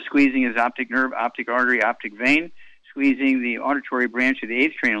skull is squeezing his optic nerve, optic artery, optic vein, squeezing the auditory branch of the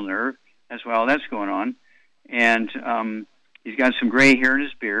eighth cranial nerve. That's why all that's going on. And he's got some gray hair in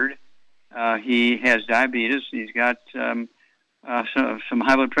his beard. He has diabetes. He's got some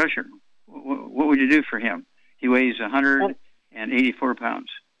high blood pressure. What would you do for him? He weighs 184 pounds.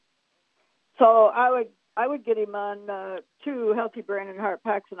 So I would get him on 2 Healthy Brain and Heart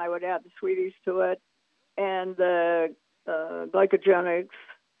packs, and I would add the Sweeties to it and the glycogenics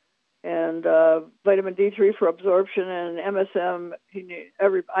and vitamin D3 for absorption, and MSM.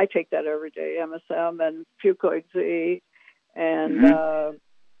 I take that every day. MSM and Fucoid Z, and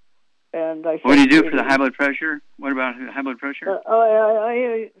and I. What do you do for the high blood pressure? What about high blood pressure?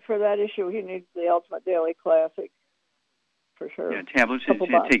 For that issue, he needs the Ultimate Daily Classic. For sure. Yeah, tablets.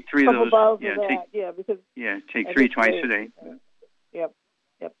 Take 3 of those. Take 3 twice a day. Yep.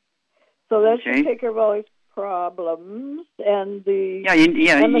 So that should take care of all his problems, and the you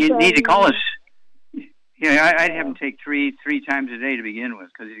need to call us. Yeah, I'd have him take 3 times a day to begin with,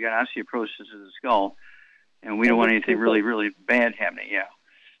 because he's got osteoporosis of the skull, and we don't want anything really, really bad happening. Yeah,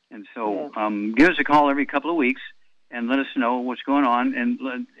 and so give us a call every couple of weeks and let us know what's going on. And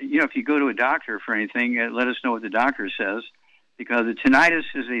if you go to a doctor for anything, let us know what the doctor says, because the tinnitus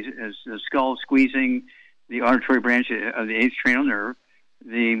is the skull squeezing the auditory branch of the eighth cranial nerve.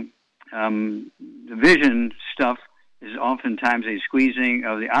 The vision stuff is oftentimes a squeezing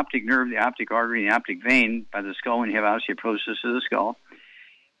of the optic nerve, the optic artery, and the optic vein by the skull when you have osteoporosis of the skull.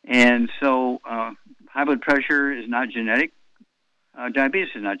 And so high blood pressure is not genetic.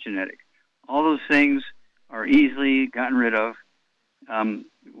 Diabetes is not genetic. All those things are easily gotten rid of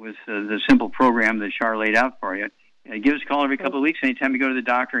with the simple program that Char laid out for you. Give us a call every couple of weeks. Anytime you go to the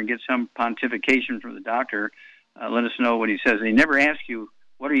doctor and get some pontification from the doctor, let us know what he says. They never ask you,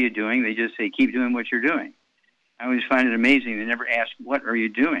 what are you doing? They just say, keep doing what you're doing. I always find it amazing. They never ask, what are you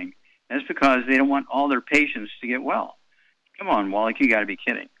doing? That's because they don't want all their patients to get well. Come on, Wallach, you got to be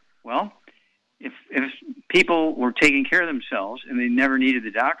kidding. Well, if people were taking care of themselves and they never needed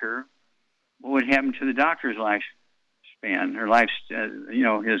the doctor, what would happen to the doctor's lifespan or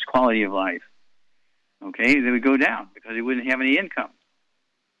his quality of life? Okay, they would go down because he wouldn't have any income.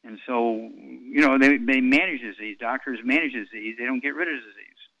 And so, they manage disease. Doctors manage disease. They don't get rid of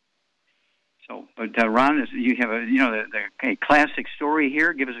disease. So, but Ron, you have a classic story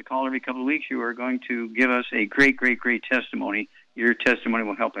here. Give us a call every couple of weeks. You are going to give us a great, great, great testimony. Your testimony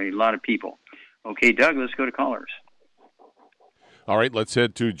will help a lot of people. Okay, Doug, let's go to callers. All right, let's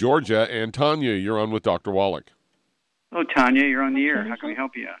head to Georgia. And Tanya, you're on with Dr. Wallach. Oh, Tanya, you're on the air. How can we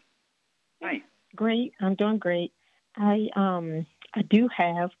help you? Hi. Great. I'm doing great. I do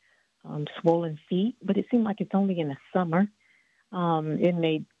have swollen feet, but it seemed like it's only in the summer. It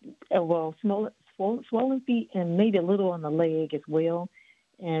made swollen feet and maybe a little on the leg as well.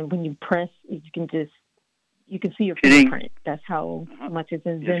 And when you press, you can see your fingerprint. That's how much is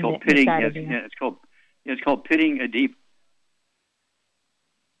in it's called pitting. It's called pitting edema.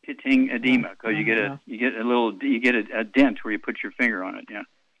 Pitting edema, because you get a dent where you put your finger on it. Yeah.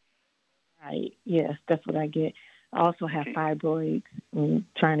 Right. Yes, that's what I get. I also have fibroids I'm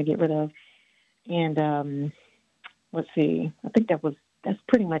trying to get rid of. And let's see. I think that's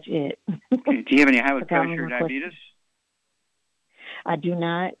pretty much it. Okay. Do you have any high blood pressure or diabetes? I do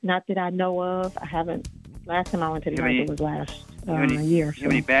not. Not that I know of. I haven't. Last time I went to the doctor was last year. Do you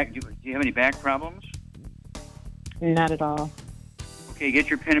have any back problems? Not at all. Okay, get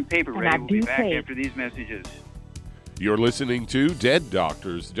your pen and paper ready. We'll be back after these messages. You're listening to Dead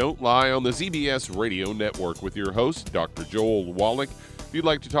Doctors Don't Lie on the ZBS Radio Network with your host, Dr. Joel Wallach. If you'd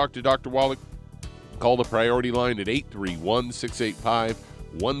like to talk to Dr. Wallach, call the priority line at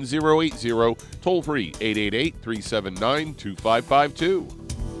 831-685-1080, toll free 888-379-2552.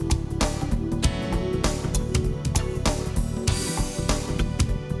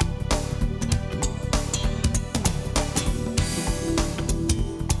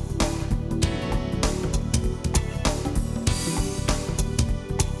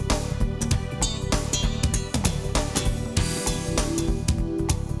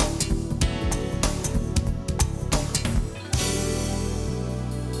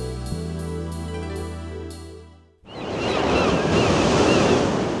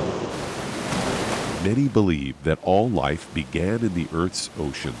 Many believe that all life began in the Earth's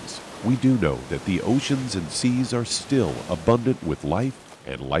oceans. We do know that the oceans and seas are still abundant with life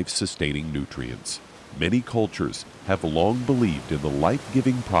and life-sustaining nutrients. Many cultures have long believed in the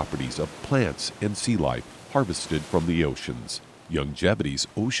life-giving properties of plants and sea life harvested from the oceans. Youngevity's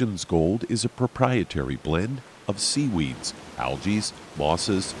Ocean's Gold is a proprietary blend of seaweeds, algae,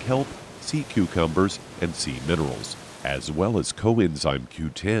 mosses, kelp, sea cucumbers, and sea minerals, as well as coenzyme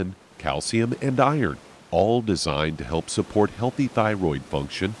Q10, calcium, and iron, all designed to help support healthy thyroid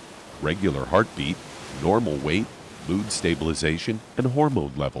function, regular heartbeat, normal weight, mood stabilization, and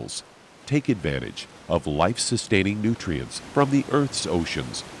hormone levels. Take advantage of life-sustaining nutrients from the Earth's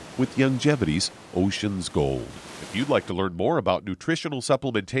oceans with Youngevity's Ocean's Gold. If you'd like to learn more about nutritional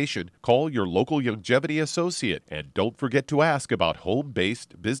supplementation, call your local Youngevity associate, and don't forget to ask about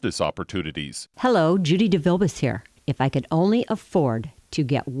home-based business opportunities. Hello, Judy DeVilbus here. If I could only afford to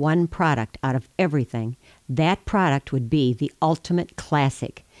get one product out of everything, that product would be the Ultimate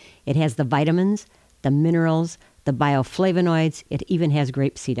Classic. It has the vitamins, the minerals, the bioflavonoids. It even has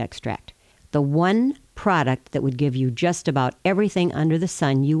grapeseed extract. The one product that would give you just about everything under the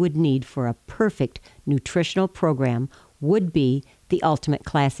sun you would need for a perfect nutritional program would be the Ultimate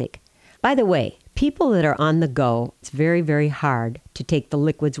Classic. By the way, people that are on the go, it's very, very hard to take the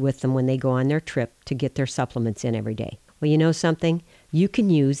liquids with them when they go on their trip to get their supplements in every day. Well, you know something? You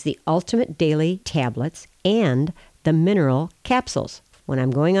can use the Ultimate Daily tablets and the mineral capsules. When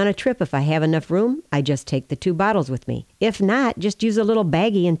I'm going on a trip, if I have enough room, I just take the 2 bottles with me. If not, just use a little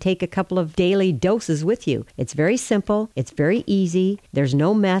baggie and take a couple of daily doses with you. It's very simple. It's very easy. There's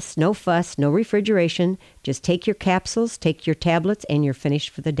no mess, no fuss, no refrigeration. Just take your capsules, take your tablets, and you're finished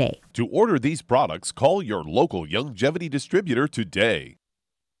for the day. To order these products, call your local Youngevity distributor today.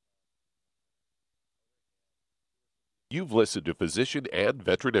 You've listened to physician and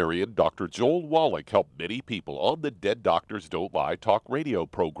veterinarian Dr. Joel Wallach help many people on the Dead Doctors Don't Lie talk radio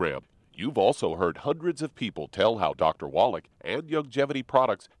program. You've also heard hundreds of people tell how Dr. Wallach and Youngevity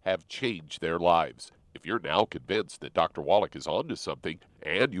products have changed their lives. If you're now convinced that Dr. Wallach is onto something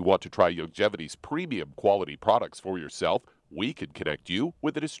and you want to try Youngevity's premium quality products for yourself, we can connect you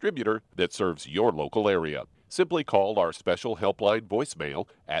with a distributor that serves your local area. Simply call our special helpline voicemail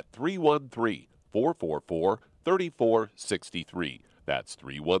at 313-444-3463. That's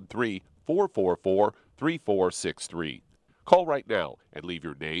 313-444-3463. Call right now and leave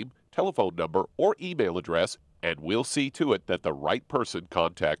your name, telephone number, or email address, and we'll see to it that the right person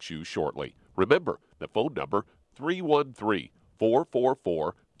contacts you shortly. Remember, the phone number,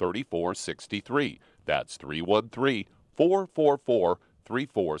 313-444-3463. That's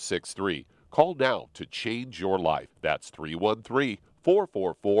 313-444-3463. Call now to change your life. That's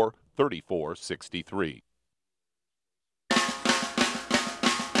 313-444-3463.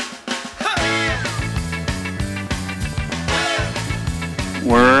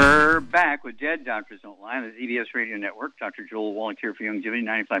 We're back with Dead Doctors Don't Lie on the ZBS Radio Network. Dr. Joel Wallach here for Youngevity,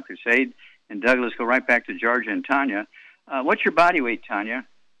 95 Crusade. And Doug, let's go right back to Georgia and Tanya. What's your body weight, Tanya?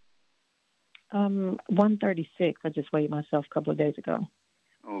 136. I just weighed myself a couple of days ago.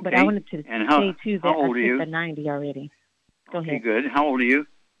 Okay. But I wanted to say, too, that how old I are you? hit the 90 already. Go Okay, ahead. good. How old are you?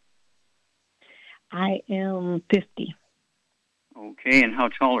 I am 50. Okay, and how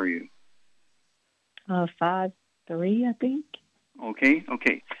tall are you? 5'3", I think. Okay.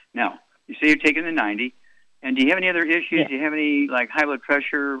 Now, you say you're taking the 90, and do you have any other issues? Yeah. Do you have any, like, high blood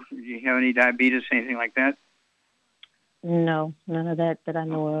pressure? Do you have any diabetes, anything like that? No, none of that I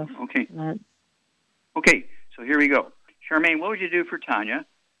know of. Okay. Not. Okay, so here we go. Charmaine, what would you do for Tanya?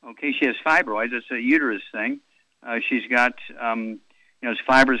 Okay, she has fibroids. It's a uterus thing. She's got, it's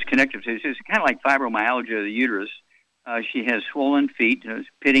fibrous connective tissue. It's kind of like fibromyalgia of the uterus. She has swollen feet,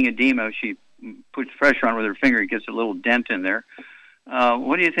 pitting edema. She puts pressure on with her finger. It gets a little dent in there.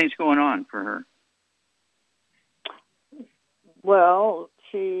 What do you think's going on for her? Well,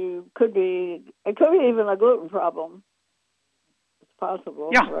 it could be even a gluten problem. It's possible,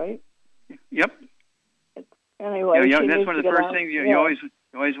 Yeah. right? Yep. Anyway, Yeah, she that's needs one to of the get first out. things you Yeah. always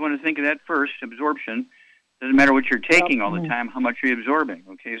want to think of that first, absorption. Doesn't matter what you're taking all the time, how much you're absorbing.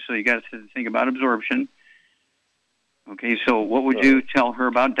 Okay, so you got to think about absorption. Okay, so what would you tell her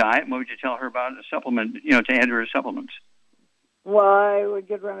about diet? What would you tell her about a supplement, to add to her supplements? Well, I would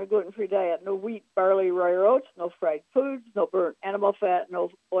get her on a gluten-free diet. No wheat, barley, rye, or oats, no fried foods, no burnt animal fat,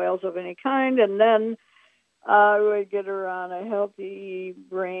 no oils of any kind. And then I would get her on a healthy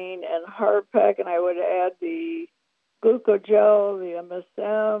brain and heart pack, and I would add the glucogel, the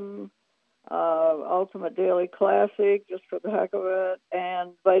MSM, Ultimate Daily Classic, just for the heck of it,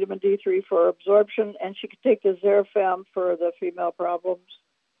 and vitamin D3 for absorption. And she could take the Xerafem for the female problems.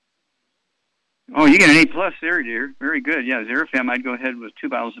 Oh, you get an A+ there, dear. Very good. Yeah, Xerafem, I'd go ahead with 2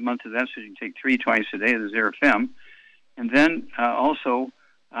 bottles a month of that, so you can take 3 twice a day of the Xerafem. And then also,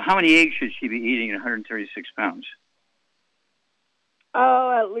 how many eggs should she be eating at 136 pounds?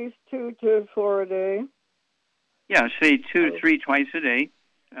 Oh, at least 2 to 4 a day. Yeah, say 2 to 3 twice a day.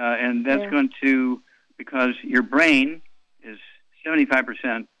 And that's going to, because your brain is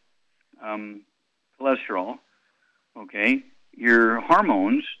 75% cholesterol, okay? Your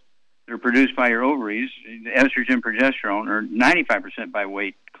hormones that are produced by your ovaries, the estrogen, progesterone, are 95% by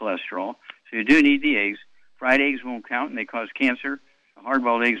weight cholesterol. So you do need the eggs. Fried eggs won't count, and they cause cancer.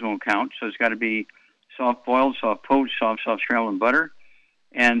 Hard-boiled eggs won't count, so it's got to be soft-boiled, soft-poached, soft scrambled in butter.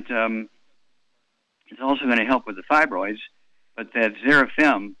 And it's also going to help with the fibroids. But that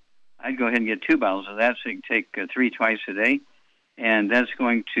Xerafem, I'd go ahead and get 2 bottles of that, so you can take 3 twice a day. And that's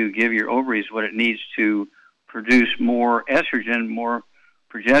going to give your ovaries what it needs to produce more estrogen, more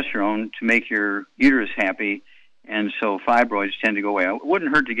progesterone to make your uterus happy, and so fibroids tend to go away. It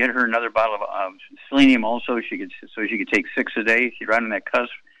wouldn't hurt to get her another bottle of selenium also. She could take 6 a day. She's right on that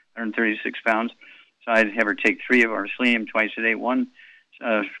cusp, 136 pounds. So I'd have her take 3 of our selenium twice a day. One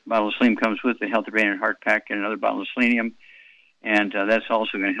bottle of selenium comes with the Healthy Brain and Heart Pack, and another bottle of selenium, and that's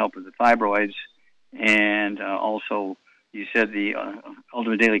also going to help with the fibroids. And also, you said the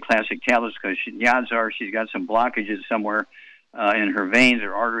Ultimate Daily Classic tablets, because the odds are she's got some blockages somewhere in her veins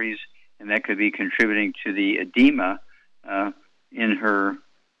or arteries, and that could be contributing to the edema in her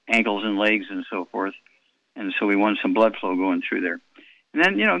ankles and legs and so forth. And so we want some blood flow going through there. And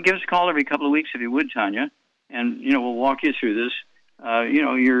then, give us a call every couple of weeks if you would, Tanya, and, we'll walk you through this.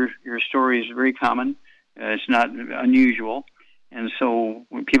 Your story is very common. It's not unusual. And so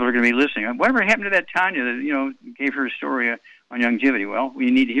when people are going to be listening, whatever happened to that Tanya that, gave her a story on longevity? Well, we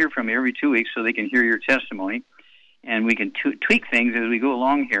need to hear from you every 2 weeks so they can hear your testimony, and we can tweak things as we go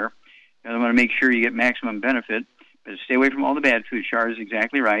along here. I want to make sure you get maximum benefit, but stay away from all the bad food. Char is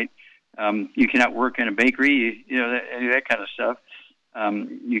exactly right. You cannot work in a bakery, that kind of stuff.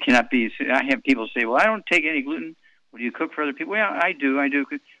 You cannot be. I have people say, "Well, I don't take any gluten." Well, do you cook for other people? Well, I do.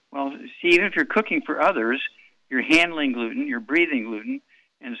 Well, see, even if you're cooking for others, you're handling gluten, you're breathing gluten,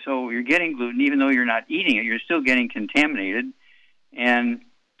 and so you're getting gluten even though you're not eating it. You're still getting contaminated, and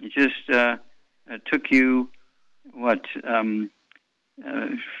it just took you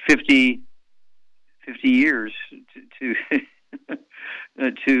 50 years to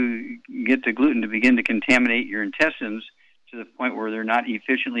to get the gluten to begin to contaminate your intestines to the point where they're not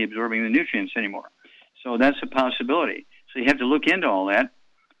efficiently absorbing the nutrients anymore. So that's a possibility. So you have to look into all that,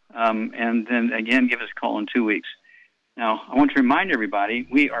 and then, again, give us a call in 2 weeks. Now, I want to remind everybody,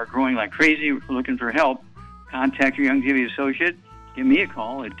 we are growing like crazy. We're looking for help. Contact your Youngevity associate. Give me a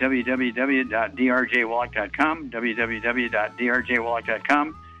call at www.drjwallach.com,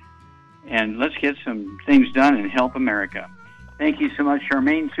 www.drjwallach.com, and let's get some things done and help America. Thank you so much,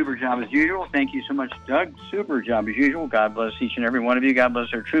 Charmaine. Super job as usual. Thank you so much, Doug. Super job as usual. God bless each and every one of you. God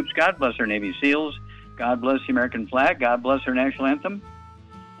bless our troops. God bless our Navy SEALs. God bless the American flag. God bless our national anthem.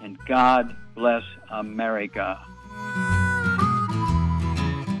 And God bless America.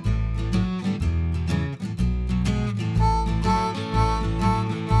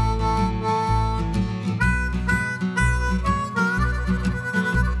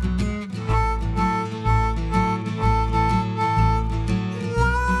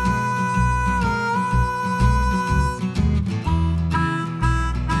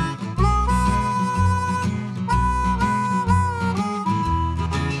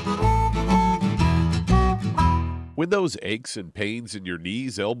 When those aches and pains in your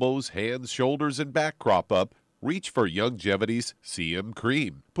knees, elbows, hands, shoulders, and back crop up, reach for Youngevity's CM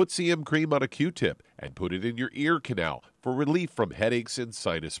Cream. Put CM Cream on a Q-tip and put it in your ear canal for relief from headaches and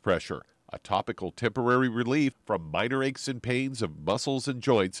sinus pressure. A topical temporary relief from minor aches and pains of muscles and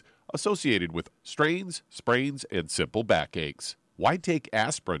joints associated with strains, sprains, and simple backaches. Why take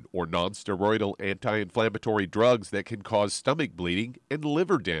aspirin or non-steroidal anti-inflammatory drugs that can cause stomach bleeding and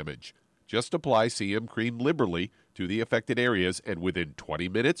liver damage? Just apply CM Cream liberally to the affected areas, and within 20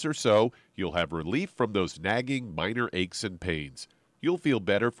 minutes or so, you'll have relief from those nagging minor aches and pains. You'll feel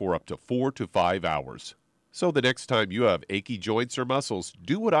better for up to 4 to 5 hours. So the next time you have achy joints or muscles,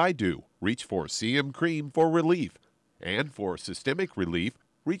 do what I do. Reach for CM Cream for relief. And for systemic relief,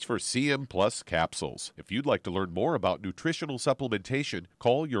 reach for CM Plus capsules. If you'd like to learn more about nutritional supplementation,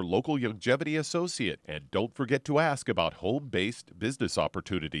 call your local Youngevity associate, and don't forget to ask about home-based business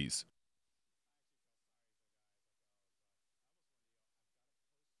opportunities.